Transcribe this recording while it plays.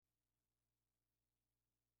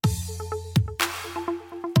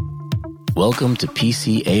Welcome to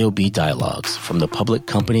PCAOB Dialogues from the Public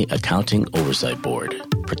Company Accounting Oversight Board,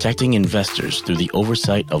 protecting investors through the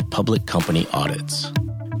oversight of public company audits.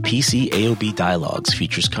 PCAOB Dialogues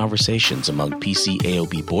features conversations among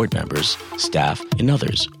PCAOB board members, staff, and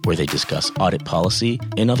others where they discuss audit policy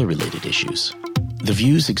and other related issues. The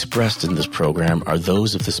views expressed in this program are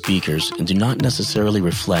those of the speakers and do not necessarily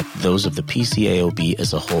reflect those of the PCAOB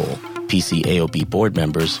as a whole, PCAOB board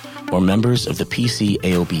members, or members of the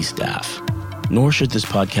PCAOB staff. Nor should this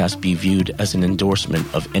podcast be viewed as an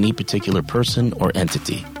endorsement of any particular person or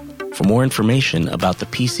entity. For more information about the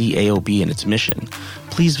PCAOB and its mission,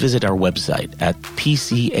 please visit our website at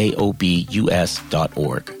pcaobus.org.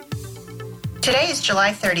 Today is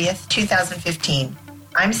July 30th, 2015.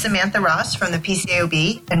 I'm Samantha Ross from the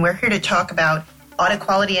PCAOB, and we're here to talk about audit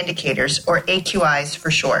quality indicators, or AQIs for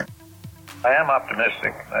short. I am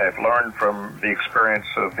optimistic. I've learned from the experience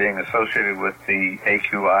of being associated with the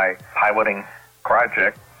AQI piloting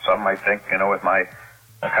project. Some might think, with my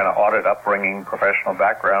kind of audit upbringing, professional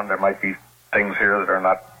background, there might be things here that are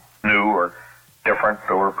not new or different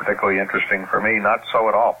or particularly interesting for me. Not so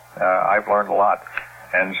at all. I've learned a lot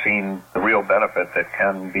and seen the real benefit that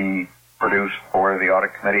can be produced for the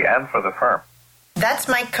audit committee and for the firm. That's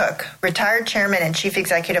Mike Cook, retired chairman and chief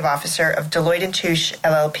executive officer of Deloitte & Touche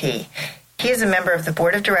LLP. He is a member of the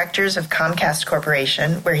board of directors of Comcast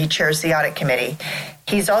Corporation, where he chairs the audit committee.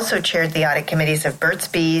 He's also chaired the audit committees of Burt's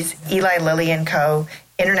Bees, Eli Lilly & Co.,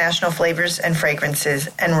 International Flavors and Fragrances,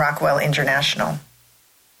 and Rockwell International.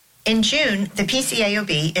 In June, the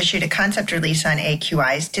PCAOB issued a concept release on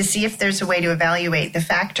AQIs to see if there's a way to evaluate the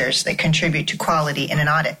factors that contribute to quality in an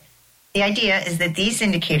audit. The idea is that these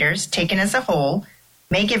indicators, taken as a whole,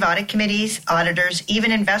 may give audit committees, auditors,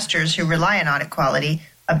 even investors who rely on audit quality,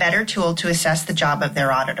 a better tool to assess the job of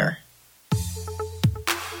their auditor.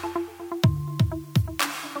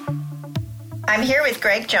 I'm here with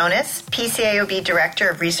Greg Jonas, PCAOB Director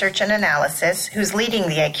of Research and Analysis, who's leading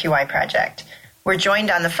the AQI project. We're joined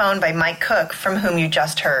on the phone by Mike Cook, from whom you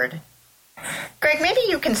just heard. Greg, maybe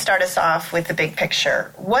you can start us off with the big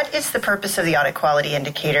picture. What is the purpose of the audit quality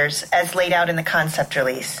indicators as laid out in the concept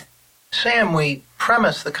release? Sam, we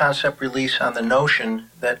premise the concept release on the notion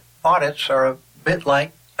that audits are a bit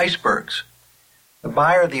like icebergs. The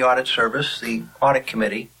buyer of the audit service, the audit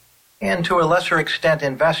committee, and to a lesser extent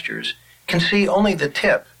investors, can see only the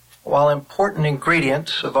tip, while important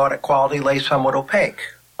ingredients of audit quality lay somewhat opaque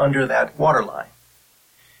under that waterline.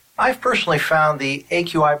 I've personally found the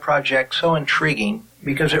AQI project so intriguing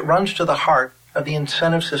because it runs to the heart of the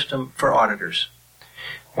incentive system for auditors.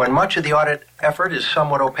 When much of the audit effort is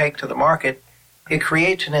somewhat opaque to the market, it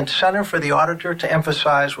creates an incentive for the auditor to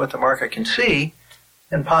emphasize what the market can see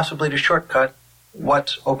and possibly to shortcut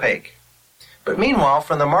what's opaque. But meanwhile,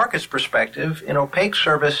 from the market's perspective, an opaque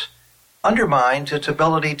service undermines its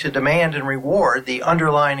ability to demand and reward the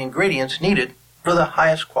underlying ingredients needed for the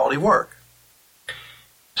highest quality work.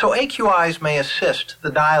 So AQIs may assist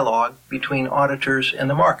the dialogue between auditors and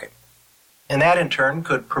the market, and that in turn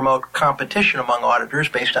could promote competition among auditors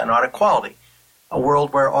based on audit quality, a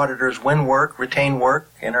world where auditors win work, retain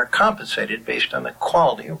work, and are compensated based on the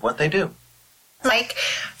quality of what they do. Mike,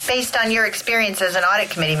 based on your experience as an audit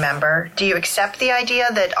committee member, do you accept the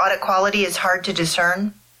idea that audit quality is hard to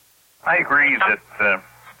discern? I agree that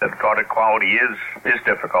audit quality is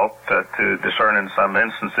difficult to discern in some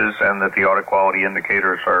instances, and that the audit quality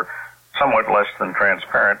indicators are somewhat less than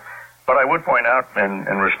transparent. But I would point out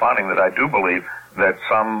in responding that I do believe that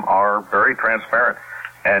some are very transparent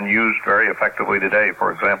and used very effectively today.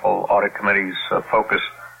 For example, audit committees focus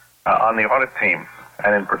on the audit team,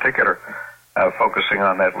 and in particular, focusing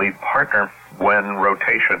on that lead partner when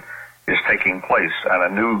rotation is taking place and a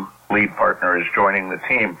new lead partner is joining the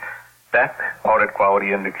team. That audit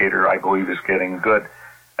quality indicator, I believe, is getting good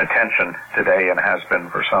attention today and has been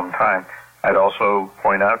for some time. I'd also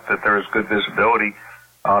point out that there is good visibility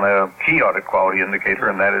on a key audit quality indicator,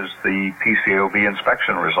 and that is the PCAOB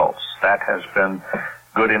inspection results. That has been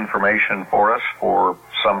good information for us for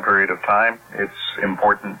some period of time. It's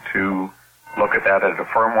important to look at that at a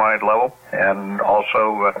firm-wide level, and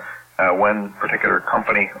also when particular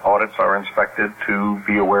company audits are inspected, to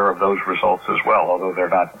be aware of those results as well, although they're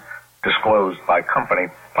not disclosed by company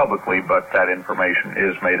publicly, but that information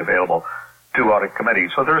is made available to audit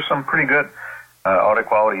committees. So there are some pretty good audit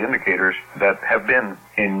quality indicators that have been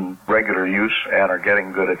in regular use and are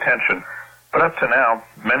getting good attention. But up to now,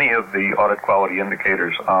 many of the audit quality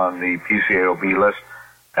indicators on the PCAOB list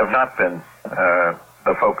have not been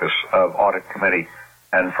the focus of audit committee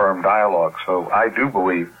and firm dialogue. So I do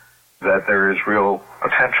believe that there is real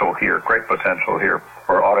potential here, great potential here,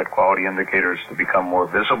 for audit quality indicators to become more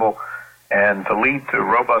visible and to lead to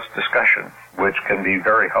robust discussion, which can be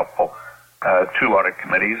very helpful to audit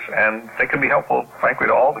committees, and they can be helpful, frankly,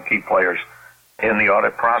 to all the key players in the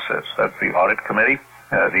audit process. That's the audit committee,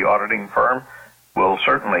 the auditing firm will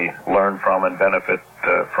certainly learn from and benefit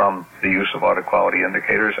from the use of audit quality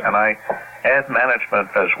indicators, and I add management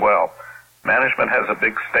as well. Management has a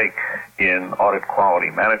big stake in audit quality.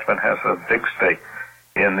 Management has a big stake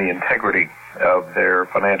in the integrity of their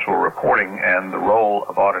financial reporting and the role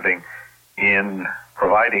of auditing in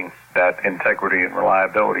providing that integrity and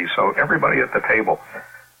reliability. So everybody at the table,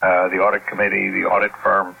 the audit committee, the audit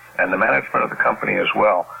firm, and the management of the company as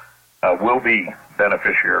well, will be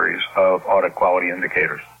beneficiaries of audit quality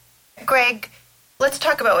indicators. Greg, let's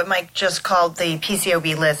talk about what Mike just called the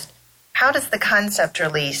PCAOB list. How does the concept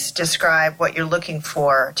release describe what you're looking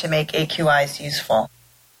for to make AQIs useful?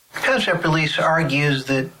 The concept release argues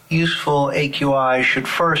that useful AQIs should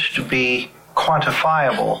first be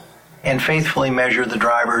quantifiable and faithfully measure the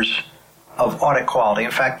drivers of audit quality.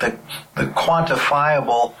 In fact, the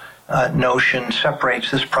quantifiable notion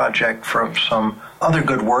separates this project from some other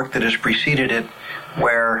good work that has preceded it,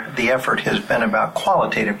 where the effort has been about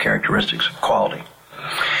qualitative characteristics of quality.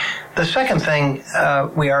 The second thing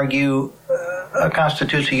we argue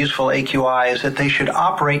constitutes a useful AQI is that they should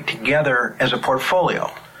operate together as a portfolio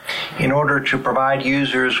in order to provide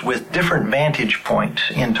users with different vantage points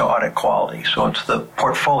into audit quality. So it's the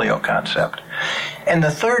portfolio concept. And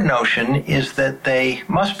the third notion is that they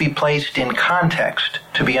must be placed in context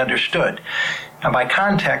to be understood. Now, by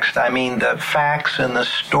context, I mean the facts and the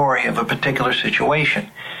story of a particular situation.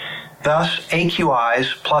 Thus,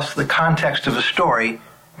 AQIs plus the context of a story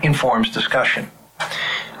informs discussion.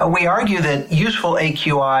 We argue that useful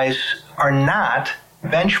AQIs are not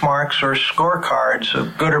benchmarks or scorecards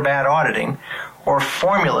of good or bad auditing or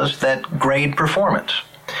formulas that grade performance.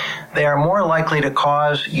 They are more likely to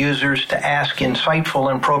cause users to ask insightful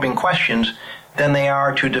and probing questions than they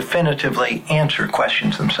are to definitively answer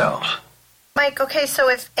questions themselves. Mike, okay, so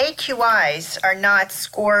if AQIs are not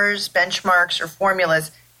scores, benchmarks, or formulas,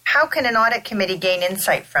 how can an audit committee gain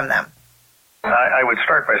insight from them? I would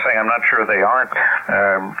start by saying I'm not sure they aren't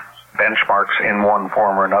benchmarks in one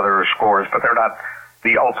form or another, or scores, but they're not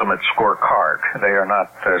the ultimate scorecard. They are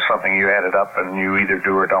not something you added up and you either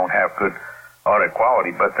do or don't have good audit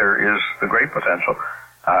quality, but there is the great potential,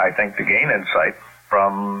 I think, to gain insight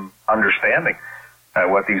from understanding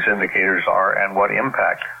what these indicators are and what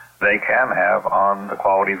impact they can have on the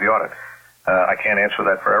quality of the audit. I can't answer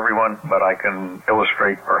that for everyone, but I can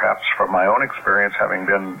illustrate perhaps from my own experience, having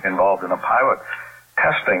been involved in a pilot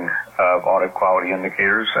testing of audit quality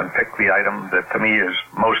indicators, and pick the item that to me is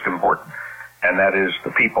most important, and that is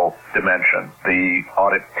the people dimension. The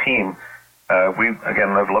audit team, we again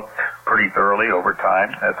have looked pretty thoroughly over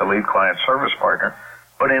time at the lead client service partner,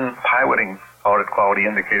 but in piloting audit quality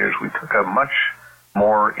indicators, we took a much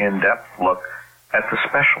more in-depth look at the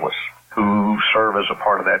specialists who serve as a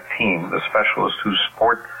part of that team, the specialists who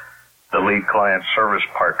support the lead client service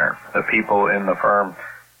partner, the people in the firm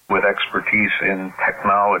with expertise in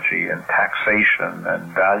technology and taxation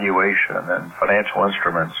and valuation and financial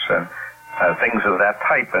instruments and things of that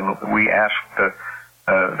type. And we asked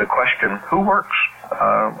the question, who works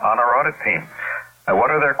on our audit team?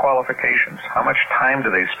 What are their qualifications? How much time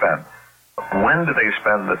do they spend? When do they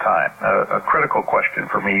spend the time? A critical question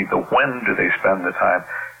for me, the when do they spend the time?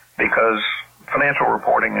 Because financial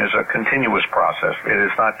reporting is a continuous process. It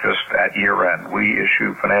is not just at year end. We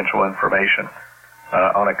issue financial information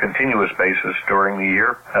on a continuous basis during the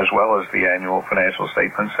year, as well as the annual financial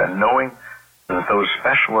statements, and knowing that those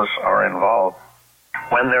specialists are involved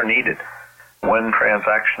when they're needed, when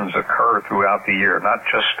transactions occur throughout the year, not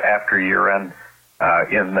just after year end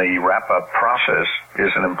in the wrap-up process,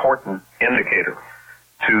 is an important indicator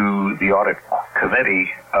to the audit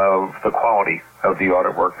committee of the quality of the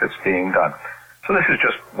audit work that's being done. So this is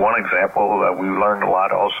just one example. We learned a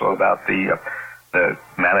lot also about the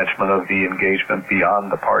management of the engagement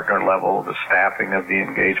beyond the partner level, the staffing of the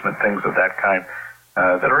engagement, things of that kind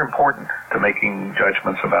that are important to making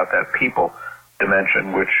judgments about that people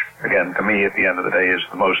dimension, which, again, to me, at the end of the day, is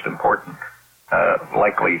the most important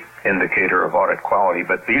likely indicator of audit quality.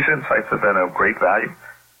 But these insights have been of great value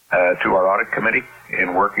to our audit committee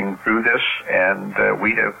in working through this, and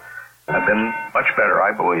we have been much better,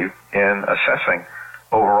 I believe, in assessing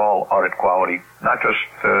overall audit quality, not just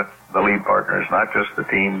the lead partners, not just the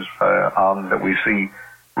teams that we see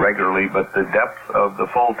regularly, but the depth of the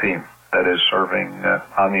full team that is serving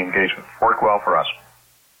on the engagement. Worked well for us.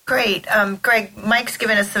 Great. Greg, Mike's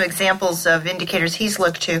given us some examples of indicators he's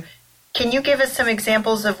looked to. Can you give us some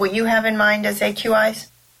examples of what you have in mind as AQIs?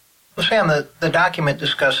 Well, Sam, the document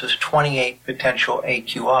discusses 28 potential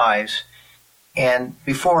AQIs, and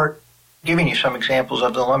before giving you some examples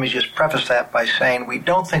of them, let me just preface that by saying we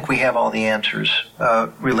don't think we have all the answers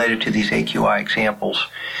related to these AQI examples.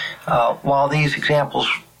 While these examples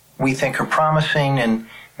we think are promising and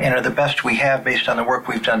are the best we have based on the work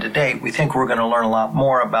we've done to date, we think we're going to learn a lot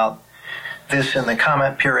more about this in the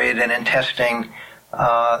comment period and in testing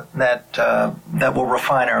that will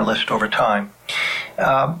refine our list over time.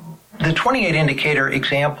 The 28 indicator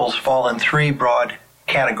examples fall in three broad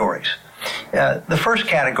categories. The first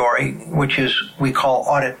category, which is we call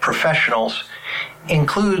audit professionals,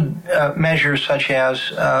 include measures such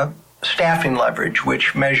as staffing leverage,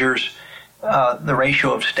 which measures the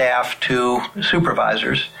ratio of staff to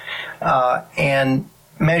supervisors and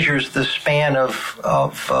measures the span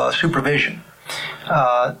of supervision.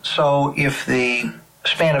 So if the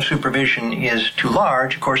span of supervision is too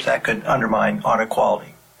large, of course, that could undermine audit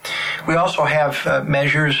quality. We also have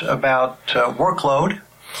measures about workload,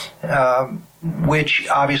 which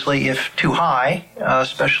obviously, if too high,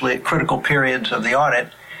 especially at critical periods of the audit,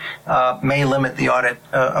 may limit the audit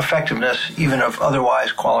effectiveness even of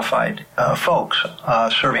otherwise qualified folks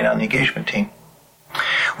serving on the engagement team.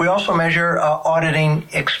 We also measure auditing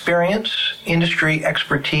experience, industry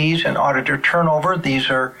expertise, and auditor turnover. These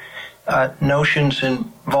are notions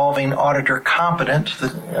involving auditor competence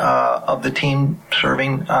of the team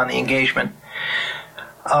serving on the engagement.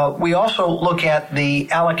 We also look at the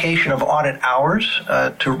allocation of audit hours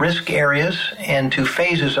to risk areas and to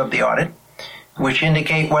phases of the audit, which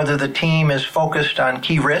indicate whether the team is focused on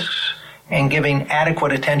key risks and giving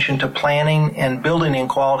adequate attention to planning and building in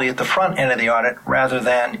quality at the front end of the audit rather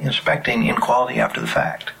than inspecting in quality after the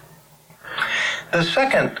fact. The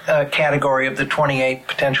second category of the 28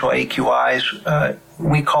 potential AQIs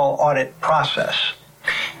we call audit process.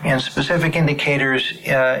 And specific indicators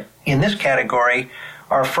in this category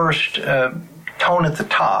are first tone at the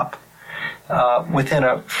top within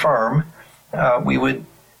a firm. We would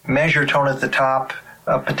measure tone at the top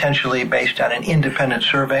potentially based on an independent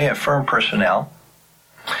survey of firm personnel.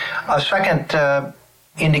 A second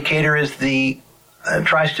indicator is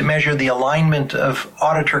tries to measure the alignment of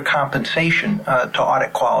auditor compensation to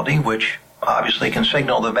audit quality, which obviously can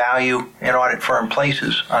signal the value an audit firm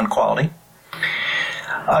places on quality.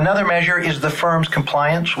 Another measure is the firm's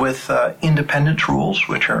compliance with independence rules,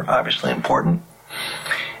 which are obviously important.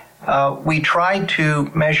 We tried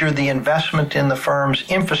to measure the investment in the firm's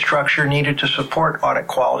infrastructure needed to support audit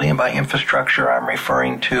quality, and by infrastructure I'm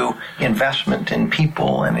referring to investment in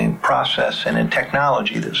people and in process and in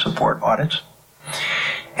technology that support audits.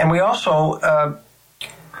 And we also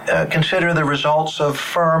consider the results of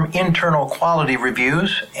firm internal quality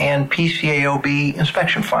reviews and PCAOB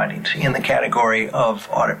inspection findings in the category of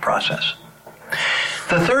audit process.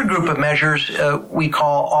 The third group of measures we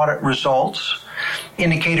call audit results.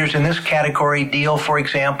 Indicators in this category deal, for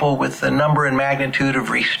example, with the number and magnitude of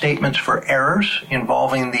restatements for errors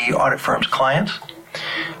involving the audit firm's clients,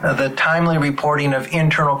 the timely reporting of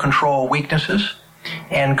internal control weaknesses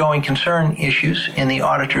and going concern issues in the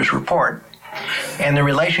auditor's report, and the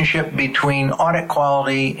relationship between audit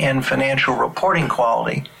quality and financial reporting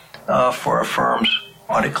quality for a firm's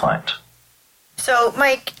audit clients. So,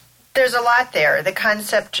 Mike, there's a lot there. The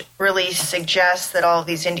concept really suggests that all of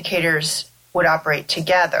these indicators would operate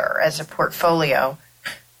together as a portfolio.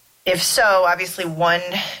 If so, obviously one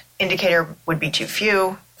indicator would be too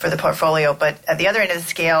few for the portfolio, but at the other end of the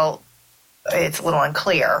scale, it's a little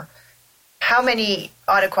unclear. How many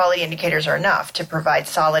audit quality indicators are enough to provide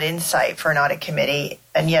solid insight for an audit committee,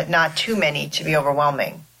 and yet not too many to be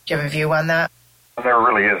overwhelming? Do you have a view on that? There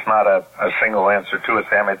really is not a single answer to it,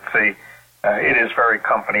 Sam. It is very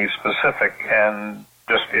company specific, and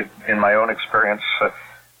just in my own experience,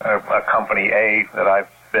 a company A that I've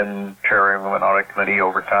been chairing of an audit committee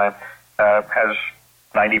over time has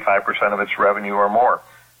 95% of its revenue or more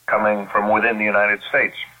coming from within the United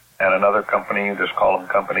States. And another company, just call them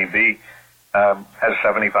Company B, has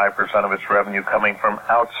 75% of its revenue coming from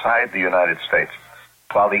outside the United States.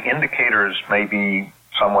 While the indicators may be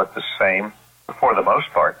somewhat the same for the most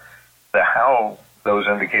part, the how those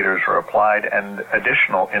indicators are applied and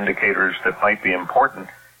additional indicators that might be important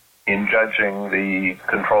in judging the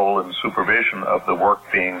control and supervision of the work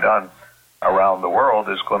being done around the world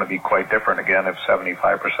is going to be quite different, again, if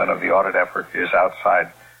 75% of the audit effort is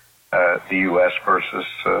outside the U.S. versus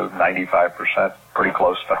 95% pretty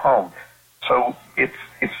close to home. So it's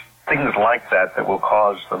things like that that will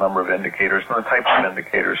cause the number of indicators and the types of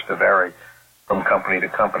indicators to vary from company to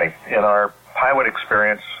company. In our pilot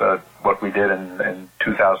experience, what we did in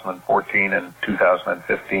 2014 and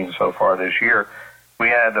 2015 so far this year, we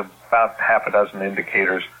had about half a dozen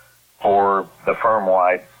indicators for the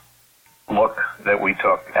firm-wide look that we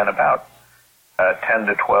took, and about 10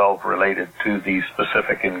 to 12 related to the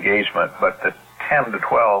specific engagement. But the 10 to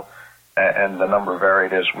 12, and the number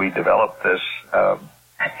varied as we developed this,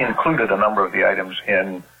 included a number of the items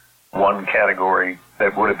in one category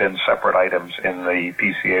that would have been separate items in the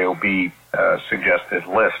PCAOB suggested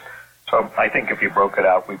list. So I think if you broke it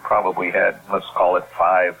out, we probably had, let's call it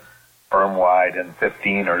 5 firm-wide and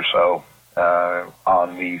 15 or so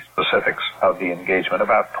on the specifics of the engagement,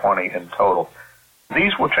 about 20 in total.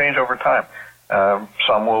 These will change over time.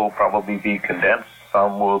 Some will probably be condensed.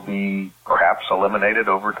 Some will be perhaps eliminated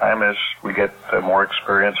over time as we get more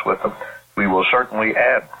experience with them. We will certainly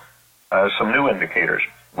add some new indicators.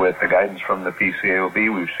 With the guidance from the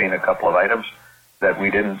PCAOB, we've seen a couple of items that we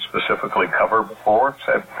didn't specifically cover before,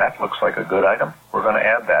 said that looks like a good item. We're going to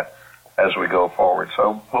add that as we go forward.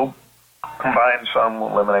 So we'll combine some,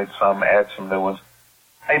 we'll eliminate some, add some new ones.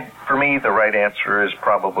 For me, the right answer is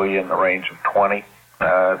probably in the range of 20.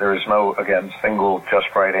 There is no, again, single just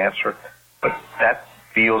right answer, but that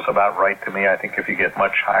feels about right to me. I think if you get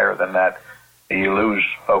much higher than that, you lose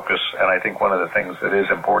focus, and I think one of the things that is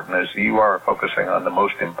important is you are focusing on the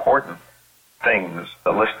most important things.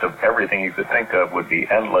 The list of everything you could think of would be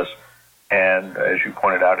endless, and as you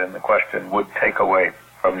pointed out in the question, would take away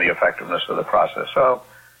from the effectiveness of the process. So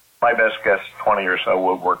my best guess, 20 or so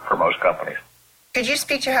would work for most companies. Could you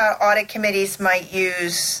speak to how audit committees might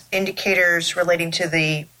use indicators relating to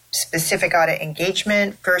the specific audit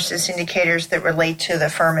engagement versus indicators that relate to the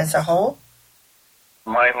firm as a whole?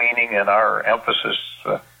 My leaning and our emphasis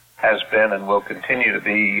has been and will continue to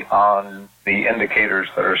be on the indicators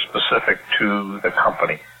that are specific to the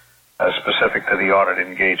company, specific to the audit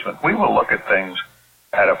engagement. We will look at things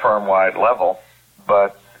at a firm-wide level,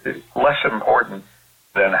 but less important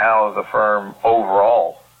than how the firm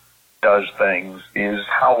overall does things is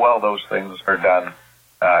how well those things are done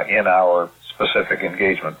in our specific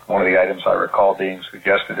engagement. One of the items I recall being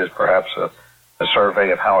suggested is perhaps a survey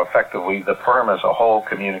of how effectively the firm as a whole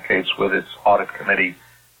communicates with its audit committee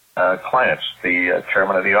clients, the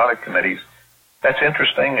chairman of the audit committees. That's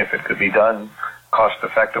interesting. If it could be done cost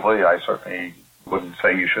effectively, I certainly wouldn't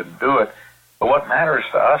say you shouldn't do it. But what matters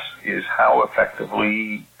to us is how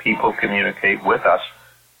effectively people communicate with us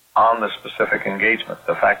on the specific engagement.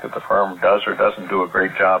 The fact that the firm does or doesn't do a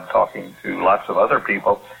great job talking to lots of other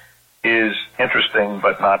people is interesting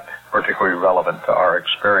but not particularly relevant to our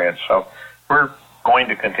experience. So we're going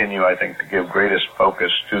to continue, I think, to give greatest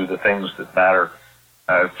focus to the things that matter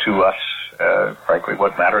to us, frankly,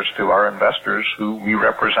 what matters to our investors who we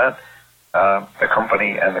represent, the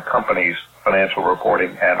company and the company's financial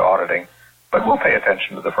reporting and auditing. But we'll pay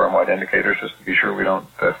attention to the firm-wide indicators just to be sure we don't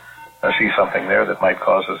see something there that might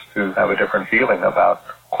cause us to have a different feeling about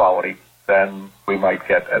quality than we might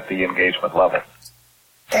get at the engagement level.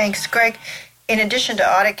 Thanks, Greg. In addition to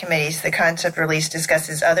audit committees, the concept release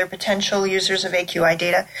discusses other potential users of AQI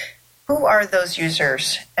data. Who are those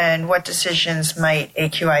users, and what decisions might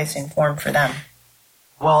AQIs inform for them?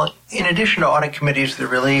 Well, in addition to audit committees, the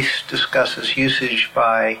release discusses usage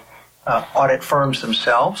by audit firms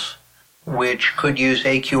themselves, which could use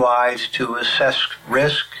AQIs to assess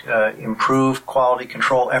risk, improve quality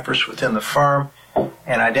control efforts within the firm,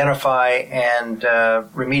 and identify and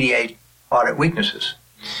remediate audit weaknesses.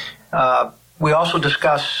 We also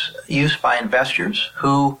discuss use by investors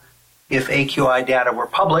who, if AQI data were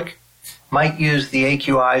public, might use the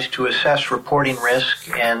AQIs to assess reporting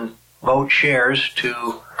risk and vote shares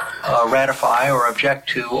to ratify or object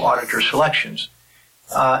to auditor selections.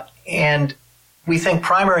 And we think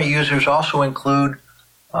primary users also include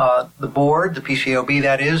the board, the PCAOB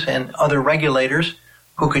that is, and other regulators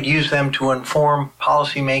who could use them to inform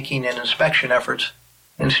policymaking and inspection efforts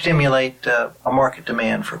and stimulate a market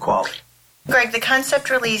demand for quality. Greg, the concept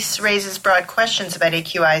release raises broad questions about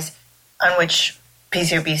AQIs on which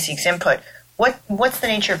PCAOB seeks input. What's the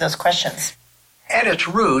nature of those questions? At its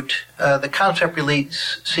root, the concept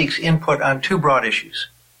release seeks input on two broad issues.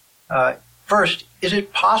 First, is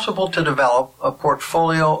it possible to develop a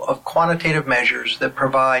portfolio of quantitative measures that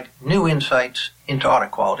provide new insights into audit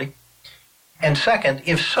quality? And second,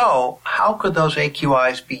 if so, how could those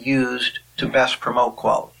AQIs be used to best promote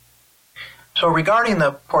quality? So regarding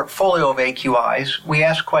the portfolio of AQIs, we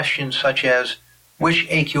ask questions such as which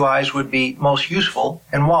AQIs would be most useful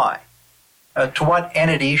and why? To what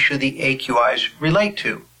entity should the AQIs relate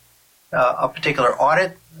to? A particular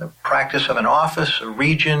audit, the practice of an office, a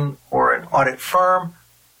region, or an audit firm,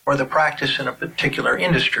 or the practice in a particular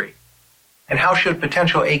industry? And how should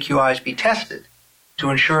potential AQIs be tested to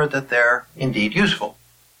ensure that they're indeed useful?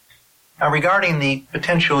 Now, regarding the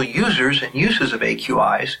potential users and uses of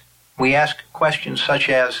AQIs, we ask questions such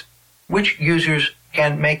as, which users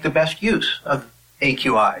can make the best use of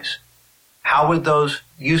AQIs? How would those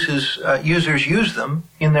users use them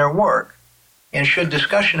in their work? And should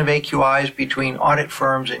discussion of AQIs between audit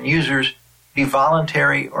firms and users be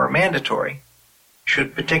voluntary or mandatory?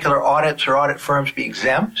 Should particular audits or audit firms be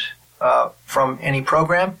exempt from any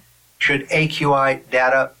program? Should AQI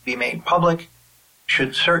data be made public?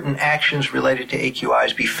 Should certain actions related to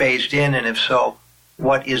AQIs be phased in? And if so,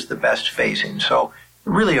 what is the best phasing? So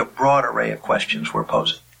really a broad array of questions we're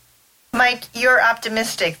posing. Mike, you're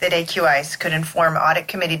optimistic that AQIs could inform audit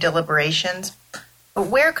committee deliberations. But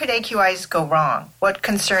where could AQIs go wrong? What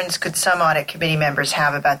concerns could some audit committee members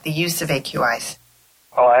have about the use of AQIs?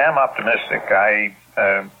 Well, I am optimistic. I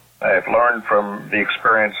have learned from the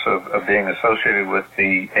experience of being associated with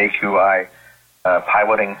the AQI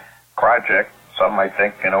piloting project. Some might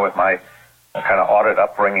think, with my kind of audit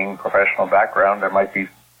upbringing, professional background, there might be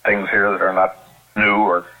things here that are not new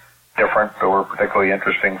or different or particularly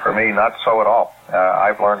interesting for me. Not so at all.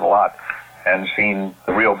 I've learned a lot and seen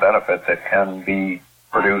the real benefit that can be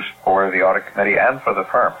produced for the audit committee and for the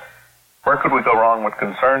firm. Where could we go wrong? What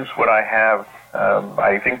concerns would I have?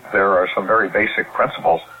 I think there are some very basic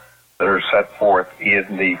principles that are set forth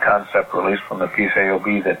in the concept released from the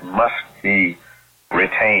PCAOB that must be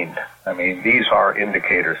retained. I mean, these are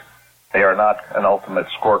indicators. They are not an ultimate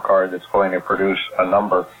scorecard that's going to produce a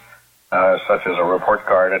number such as a report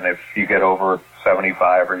card, and if you get over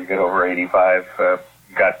 75 or you get over 85,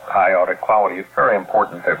 you got high audit quality. It's very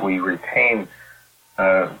important that we retain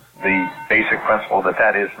the basic principle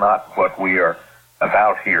that is not what we are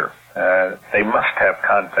about here. They must have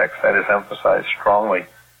context. That is emphasized strongly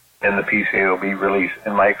in the PCAOB release.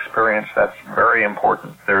 In my experience, that's very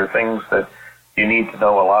important. There are things that you need to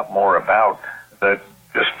know a lot more about that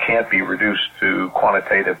just can't be reduced to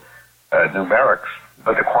quantitative numerics,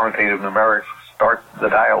 but the quantitative numerics start the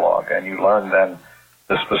dialogue, and you learn then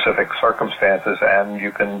the specific circumstances, and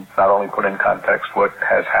you can not only put in context what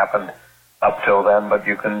has happened up till then, but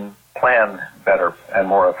you can plan better and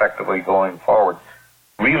more effectively going forward.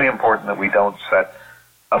 Really important that we don't set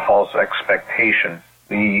a false expectation.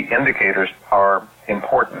 The indicators are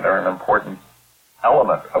important. They're an important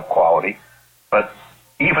element of quality, but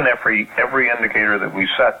even every indicator that we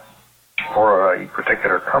set for a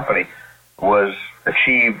particular company was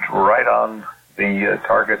achieved right on the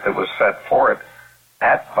target that was set for it.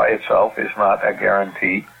 That by itself is not a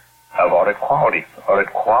guarantee of audit quality.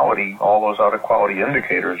 Audit quality, all those audit quality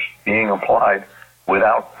indicators being applied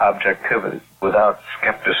without objectivity, without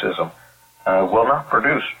skepticism, will not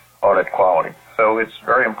produce audit quality. So it's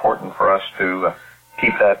very important for us to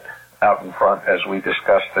keep that out in front as we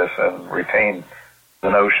discuss this and retain the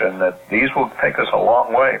notion that these will take us a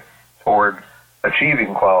long way toward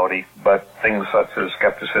achieving quality, but things such as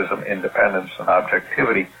skepticism, independence, and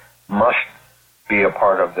objectivity must be a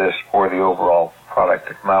part of this for the overall product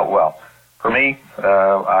to come out well. For me,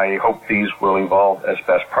 I hope these will evolve as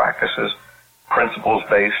best practices.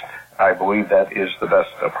 Principles-based, I believe that is the best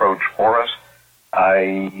approach for us.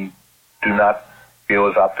 I do not feel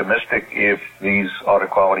as optimistic if these audit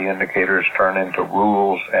quality indicators turn into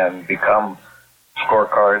rules and become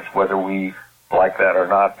scorecards, whether we like that or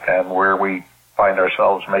not, and where we find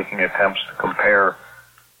ourselves making attempts to compare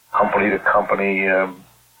company to company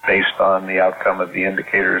based on the outcome of the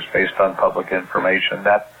indicators, based on public information.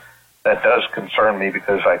 That does concern me,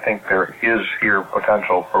 because I think there is here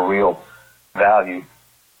potential for real value,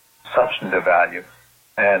 substantive value,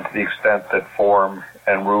 and to the extent that form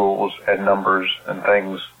and rules and numbers and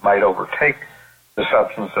things might overtake the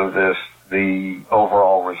substance of this, the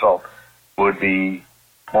overall result would be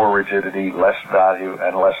more rigidity, less value,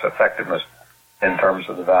 and less effectiveness in terms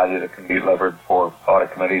of the value that can be delivered for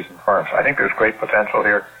audit committees and firms. I think there's great potential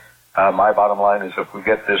here. My bottom line is if we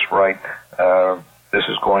get this right, this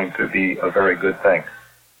is going to be a very good thing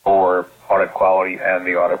for audit quality and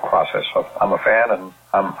the audit process. So I'm a fan and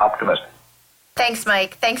I'm optimistic. Thanks,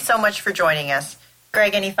 Mike. Thanks so much for joining us.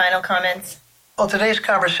 Greg, any final comments? Well, today's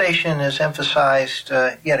conversation has emphasized,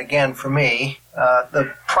 yet again for me,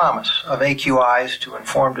 the promise of AQIs to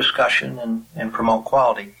inform discussion and promote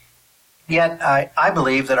quality. Yet I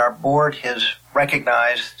believe that our board has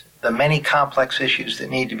recognized the many complex issues that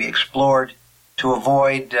need to be explored to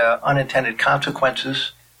avoid unintended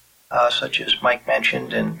consequences, such as Mike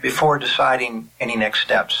mentioned, and before deciding any next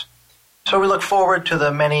steps. So we look forward to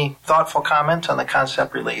the many thoughtful comments on the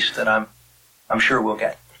concept release that I'm sure we'll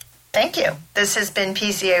get. Thank you. This has been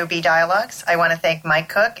PCAOB Dialogues. I want to thank Mike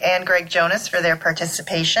Cook and Greg Jonas for their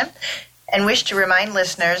participation. and wish to remind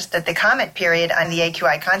listeners that the comment period on the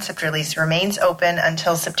AQI concept release remains open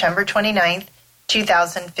until September 29th,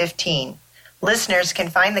 2015. Listeners can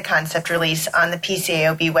find the concept release on the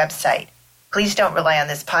PCAOB website. Please don't rely on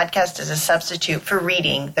this podcast as a substitute for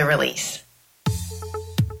reading the release.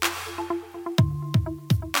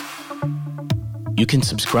 You can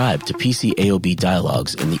subscribe to PCAOB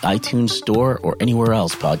Dialogues in the iTunes Store or anywhere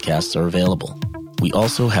else podcasts are available. We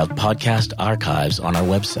also have podcast archives on our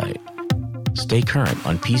website. Stay current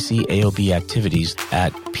on PCAOB activities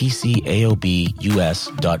at pcaobus.org.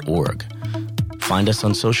 Find us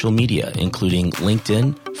on social media, including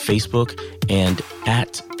LinkedIn, Facebook, and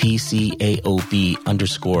at PCAOB_news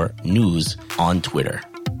on Twitter.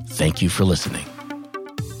 Thank you for listening.